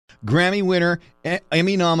Grammy winner,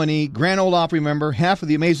 Emmy nominee, Grand Ole Opry member, half of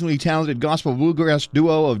the amazingly talented gospel bluegrass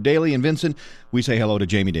duo of Dailey and Vincent. We say hello to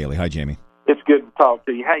Jamie Dailey. Hi, Jamie. It's good to talk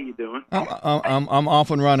to you. How you doing? I'm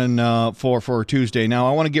off and running for Tuesday. Now,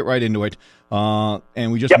 I want to get right into it.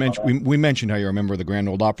 And we just mentioned we mentioned how you're a member of the Grand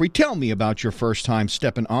Ole Opry. Tell me about your first time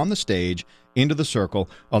stepping on the stage into the circle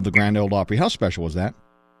of the Grand Ole Opry. How special was that?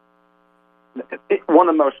 One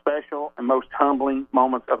of the most special and most humbling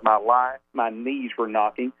moments of my life. My knees were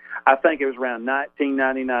knocking. I think it was around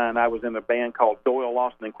 1999. I was in a band called Doyle,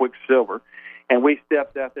 Lawson, and Quicksilver, and we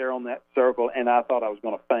stepped out there on that circle, and I thought I was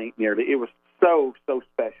going to faint nearly. It was so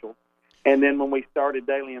special. And then when we started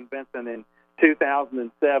Dailey and Vincent in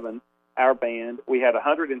 2007, our band, we had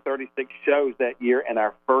 136 shows that year, and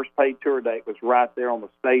our first paid tour date was right there on the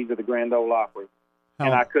stage of the Grand Ole Opry.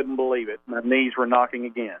 And I couldn't believe it. My knees were knocking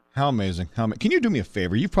again. How amazing. Can you do me a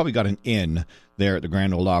favor? You've probably got an in there at the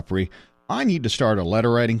Grand Ole Opry. I need to start a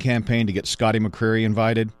letter-writing campaign to get Scotty McCreery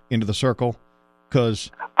invited into the circle. Because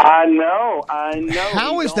I know.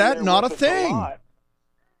 How is that not a thing?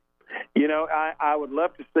 You know, I would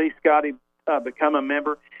love to see Scotty become a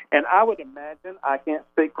member. And I would imagine, I can't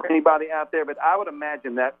speak for anybody out there, but I would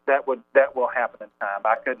imagine that will happen in time.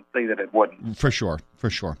 I couldn't see that it wouldn't. For sure.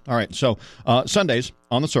 All right, so Sundays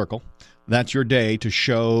on the Circle, that's your day to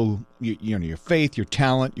show your faith, your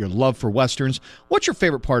talent, your love for Westerns. What's your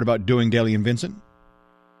favorite part about doing Dailey and Vincent?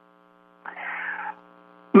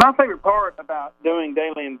 My favorite part about doing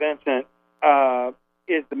Dailey and Vincent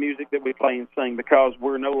is the music that we play and sing, because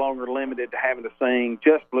we're no longer limited to having to sing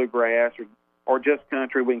just bluegrass or just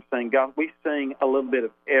country. We can sing gospel. We sing a little bit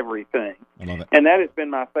of everything. I love it. And that has been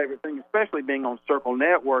my favorite thing, especially being on Circle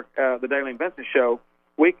Network, the Dailey and Vincent Show.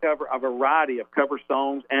 We cover a variety of cover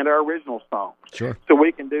songs and our original songs. Sure. So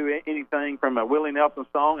we can do anything from a Willie Nelson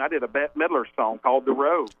song. I did a Bette Midler song called The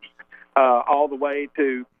Rose, all the way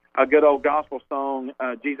to a good old gospel song,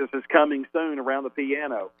 Jesus is Coming Soon, around the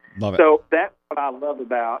piano. Love it. So that's what I love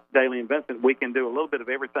about Dailey and Vincent. We can do a little bit of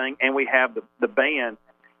everything, and we have the band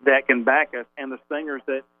that can back us, and the singers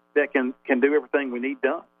that can do everything we need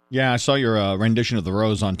done. Yeah, I saw your rendition of The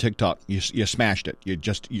Rose on TikTok. You smashed it.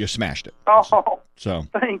 You smashed it. Oh, so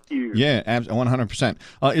thank you. Yeah, 100%.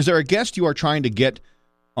 Is there a guest you are trying to get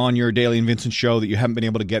on your Dailey and Vincent show that you haven't been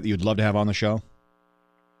able to get that you'd love to have on the show?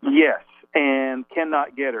 Yes, and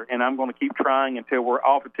cannot get her, and I'm going to keep trying until we're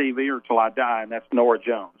off of TV or until I die, and that's Norah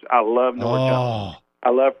Jones. I love Norah Jones. I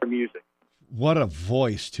love her music. What a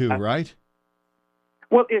voice, too, right?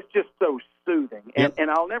 Well, it's just so soothing.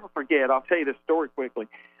 And I'll never forget, I'll tell you this story quickly.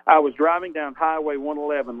 I was driving down Highway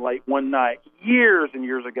 111 late one night, years and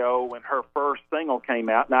years ago, when her first single came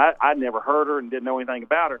out. Now, I'd never heard her and didn't know anything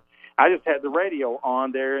about her. I just had the radio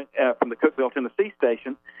on there from the Cookeville, Tennessee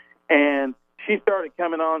station, and she started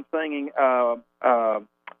coming on singing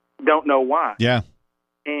Don't Know Why. Yeah.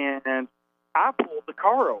 And I pulled the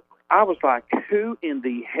car over. I was like, who in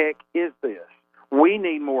the heck is this? We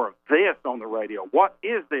need more of this on the radio. What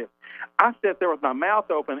is this? I sat there with my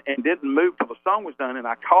mouth open and didn't move till the song was done, and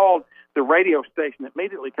I called the radio station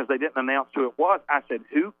immediately because they didn't announce who it was. I said,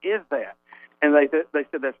 who is that? And they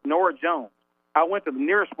said, that's Norah Jones. I went to the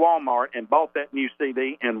nearest Walmart and bought that new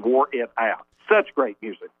CD and wore it out. Such great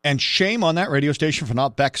music. And shame on that radio station for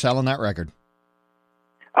not back selling that record.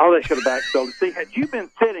 Oh, they should have back sold it. See, had you been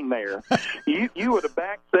sitting there, you would have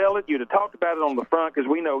back sold it. You'd have talked about it on the front, because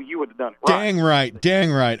we know you would have done it right. Dang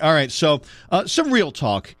right. All right, so some real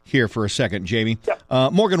talk here for a second, Jamie.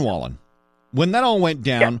 Yep. Morgan Wallen, when that all went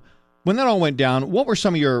down, what were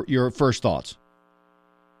some of your first thoughts?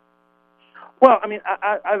 Well, I mean,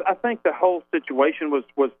 I think the whole situation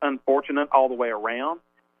was unfortunate all the way around,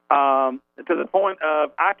 to the point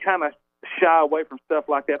of I kind of shy away from stuff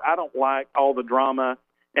like that. I don't like all the drama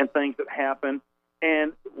and things that happen.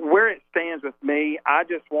 And where it stands with me, I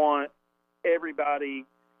just want everybody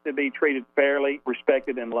to be treated fairly,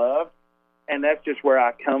 respected, and loved. And that's just where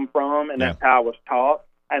I come from, and that's how I was taught.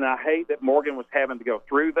 And I hate that Morgan was having to go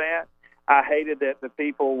through that. I hated that the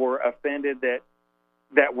people were offended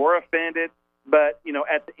that were offended. But, you know,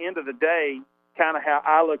 at the end of the day, kind of how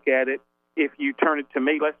I look at it, if you turn it to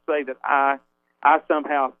me, let's say that I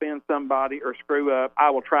somehow offend somebody or screw up,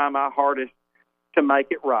 I will try my hardest to make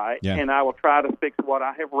it right, and I will try to fix what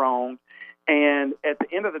I have wronged. And at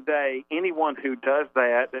the end of the day, anyone who does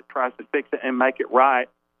that tries to fix it and make it right,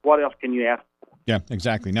 what else can you ask for? Yeah,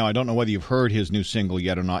 exactly. Now, I don't know whether you've heard his new single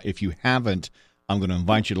yet or not. If you haven't, I'm going to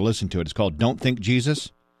invite you to listen to it. It's called Don't Think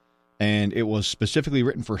Jesus, and it was specifically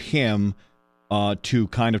written for him to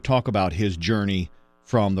kind of talk about his journey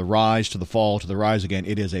from the rise to the fall to the rise again.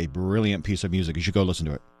 It is a brilliant piece of music. You should go listen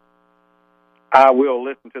to it. I will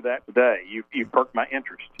listen to that today. You perked my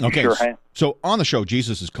interest. You Okay. Sure have. So on the show,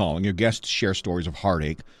 Jesus is Calling, your guests share stories of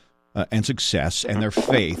heartache and success and their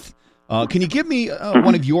faith. Can you give me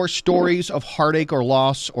one of your stories of heartache or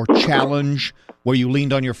loss or challenge where you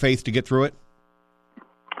leaned on your faith to get through it?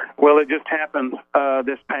 Well, it just happened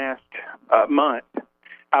this past month.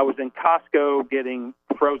 I was in Costco getting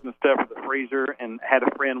frozen stuff for the freezer and had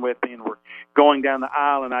a friend with me, and we're going down the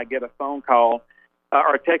aisle, and I get a phone call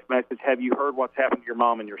or a text message, have you heard what's happened to your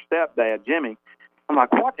mom and your stepdad, Jimmy? I'm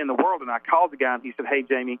like, what in the world? And I called the guy, and he said, hey,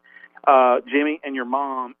 Jamie, Jimmy and your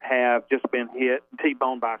mom have just been hit,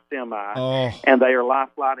 T-boned by a semi, and they are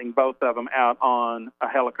life-flighting both of them out on a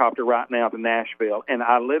helicopter right now to Nashville. And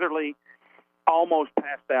I literally almost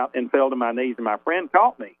passed out and fell to my knees, and my friend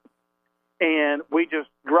caught me. And we just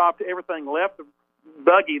dropped everything, left the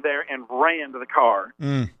buggy there, and ran to the car.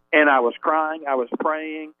 And I was crying. I was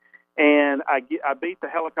praying. And I beat the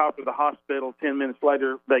helicopter to the hospital. 10 minutes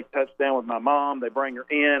later, they touch down with my mom. They bring her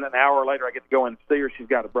in. An hour later, I get to go in and see her. She's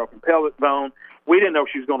got a broken pelvic bone. We didn't know if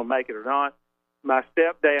she was going to make it or not. My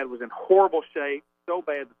stepdad was in horrible shape, so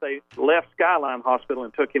bad that they left Skyline Hospital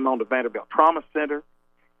and took him on to Vanderbilt Trauma Center.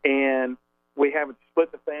 And we haven't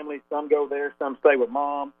split the family. Some go there, some stay with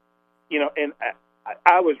mom. You know, and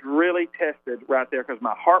I was really tested right there because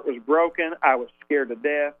my heart was broken. I was scared to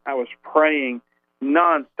death. I was praying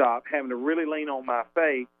nonstop, having to really lean on my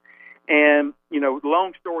faith. And, you know,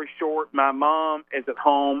 long story short, my mom is at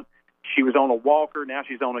home. She was on a walker. Now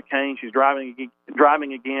she's on a cane. She's driving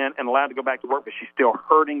again and allowed to go back to work, but she's still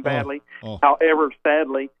hurting badly. However,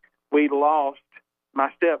 sadly, we lost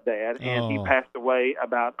my stepdad, and he passed away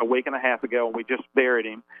about a week and a half ago, and we just buried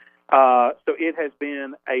him. So it has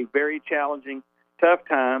been a very challenging, tough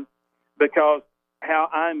time because how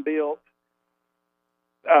I'm built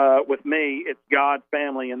with me, it's God,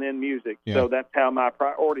 family, and then music. Yeah. So that's how my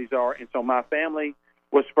priorities are. And so my family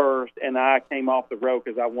was first, and I came off the road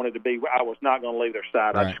because I wanted to be. I was not going to leave their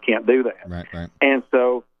side. Right. I just can't do that. Right. And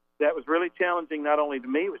so that was really challenging, not only to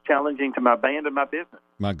me, it was challenging to my band and my business.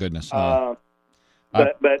 My goodness. But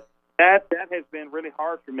that has been really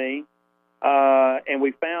hard for me. And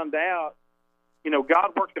we found out, you know,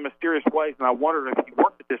 God works in mysterious ways, and I wondered if He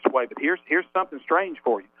worked it this way. But here's something strange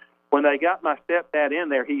for you. When they got my stepdad in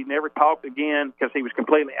there, he never talked again because he was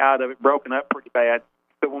completely out of it, broken up pretty bad.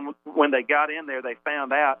 But when they got in there, they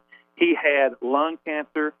found out he had lung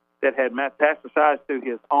cancer that had metastasized to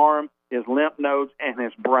his arm, his lymph nodes, and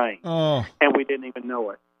his brain. And we didn't even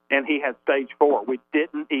know it. And he had stage 4. We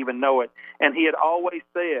didn't even know it. And he had always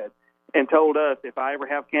said and told us, if I ever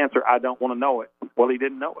have cancer, I don't want to know it. Well, he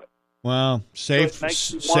didn't know it. Well, saved. So it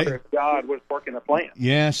makes you wonder if God was working a plan.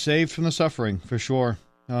 Yeah, saved from the suffering, for sure.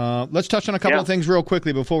 Let's touch on a couple of things real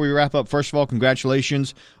quickly before we wrap up. First of all,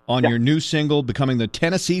 congratulations on your new single becoming the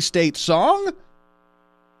Tennessee State song.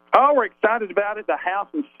 Oh, we're excited about it. The House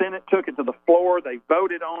and Senate took it to the floor. They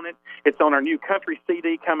voted on it. It's on our new country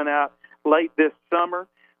CD coming out late this summer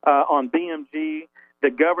on BMG. The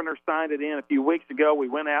governor signed it in a few weeks ago. We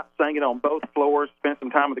went out, sang it on both floors, spent some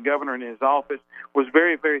time with the governor in his office. Was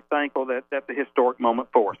very, very thankful that that's a historic moment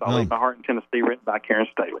for us. I'll Leave My Heart in Tennessee, written by Karen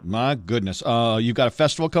Staley. My goodness. You've got a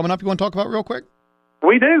festival coming up you want to talk about real quick?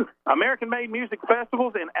 We do. American-made music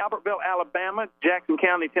festivals in Albertville, Alabama, Jackson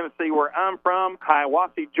County, Tennessee, where I'm from,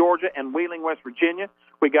 Hiawassee, Georgia, and Wheeling, West Virginia.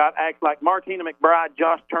 We got acts like Martina McBride,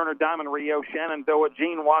 Josh Turner, Diamond Rio, Shenandoah,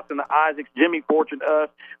 Gene Watson, the Isaacs, Jimmy Fortune, us,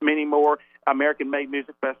 many more.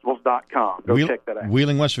 AmericanMadeMusicFestivals.com. Go check that out.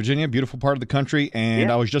 Wheeling, West Virginia, beautiful part of the country.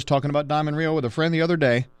 And I was just talking about Diamond Rio with a friend the other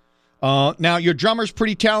day. Now, your drummer's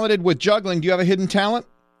pretty talented with juggling. Do you have a hidden talent?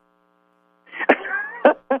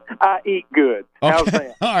 I eat good. Okay. How's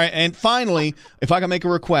that? All right. And finally, if I can make a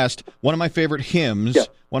request, one of my favorite hymns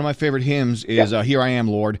is Here I Am,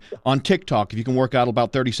 Lord. On TikTok, if you can work out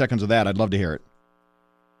about 30 seconds of that, I'd love to hear it.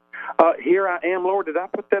 Here I Am, Lord. Did I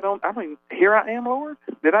put that on? I mean, Here I Am, Lord?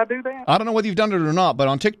 Did I do that? I don't know whether you've done it or not, but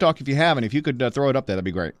on TikTok, if you haven't, if you could throw it up there, that'd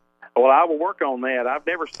be great. Well, I will work on that. I've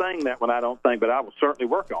never sang that one, I don't think, but I will certainly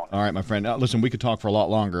work on it. All right, my friend. Listen, we could talk for a lot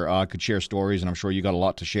longer. I could share stories, and I'm sure you got a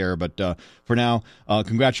lot to share. But for now,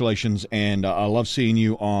 congratulations, and I love seeing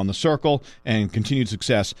you on The Circle, and continued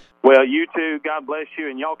success. Well, you too. God bless you,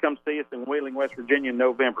 and y'all come see us in Wheeling, West Virginia in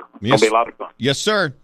November. Yes. It'll be a lot of fun. Yes, sir.